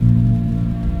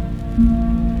I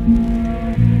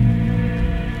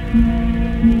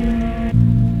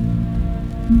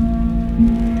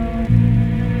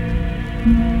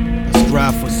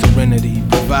strive for serenity,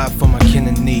 provide for my kin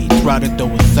in need, try to throw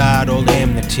aside all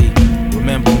enmity.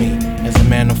 Remember me as a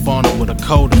man of honor with a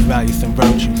code of values and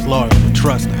virtues, loyal with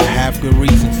trust. I have good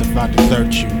reasons if I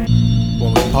desert you.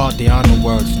 When we part, the honor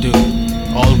words do.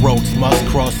 All roads must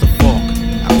cross the fork.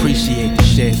 I appreciate the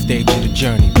shared stage of the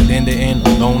journey, but in the end,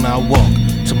 alone I walk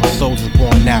till my soul is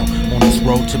worn out on this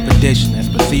road to perdition, as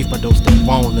perceived by those that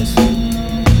won't listen.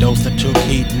 Those that took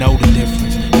heed know the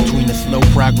difference between the slow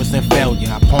progress and failure.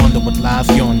 I ponder what lies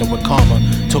yonder, where karma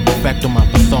took effect on my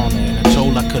persona, and I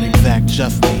told I could exact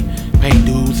justly, pay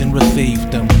dues and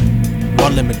receive them.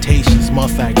 What limitations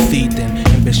must I exceed then?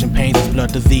 Ambition, pains,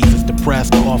 blood diseases,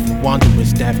 depressed or often wonder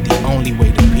is death the only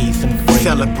way to peace and freedom.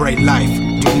 Celebrate life,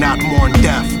 do not mourn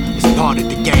death. It's part of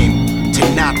the game.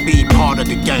 To not be part of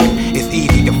the game, it's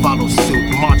easy to follow suit,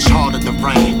 much harder to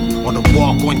reign, or to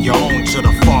walk on your own to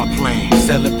the far plane.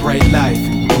 Celebrate life,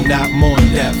 do not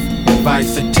mourn death.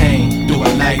 Advice attain through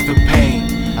a life of pain.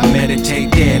 I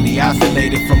meditate daily,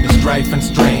 isolated from the strife and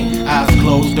strain. Eyes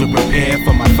closed to prepare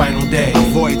for my final day. A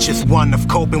voyage is one of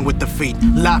coping with defeat,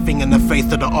 laughing in the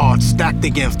face of the odds, stacked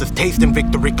against us, tasting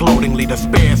victory gloatingly.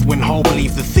 Despairs when hope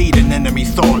leaves the seed in enemy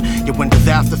soil. Yet when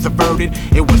disaster's averted,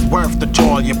 it was worth the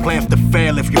toil. Your plans to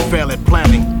fail if you fail at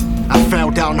planning. I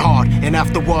fell down hard, and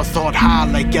afterwards soared high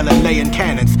like Galilean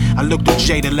cannons. I looked through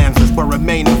jaded lenses, but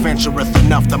remain adventurous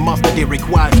enough to muster the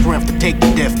required strength to take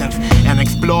the distance and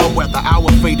explore whether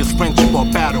our fate is friendship or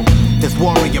battle. This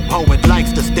warrior poet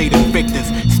likes to state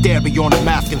invictus, stare beyond the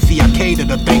mask and see I cater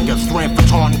to thinker. Strength for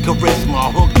taunting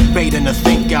charisma, hook bait in a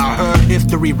sinker. I heard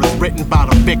history was written by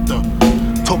the victor.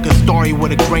 Took a story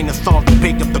with a grain of salt and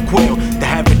picked up the quill to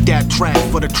have it that track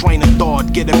for the train of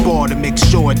thought. Get it bored and make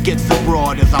sure it gets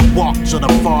abroad as I walk to the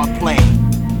far plane.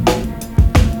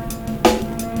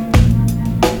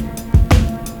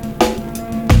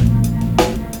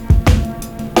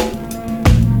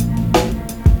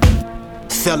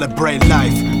 Celebrate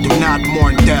life, do not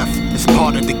mourn death. It's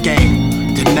part of the game.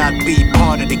 To not be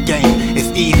part of the game, it's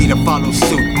easy to follow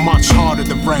suit, much harder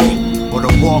to reign, or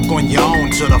to walk on your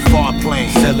own to the far plane.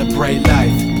 Celebrate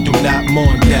life, do not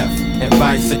mourn death.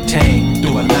 Advice attain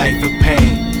through a life of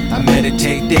pain. I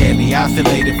meditate daily,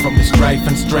 isolated from the strife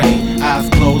and strain. Eyes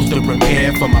closed to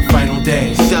prepare for my final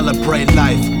day. Celebrate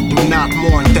life, do not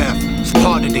mourn death. It's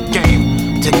part of the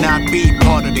game. To not be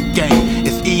part of the game,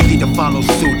 it's easy to follow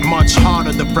suit, much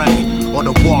harder to reign, or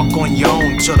to walk on your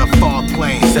own to the far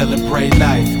plane. Celebrate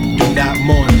life, do not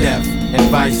mourn death.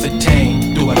 Advice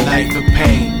attain through a life of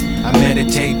pain. I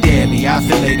meditate daily,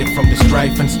 isolated from the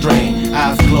strife and strain.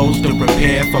 Eyes closed to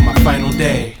prepare for my final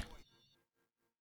day.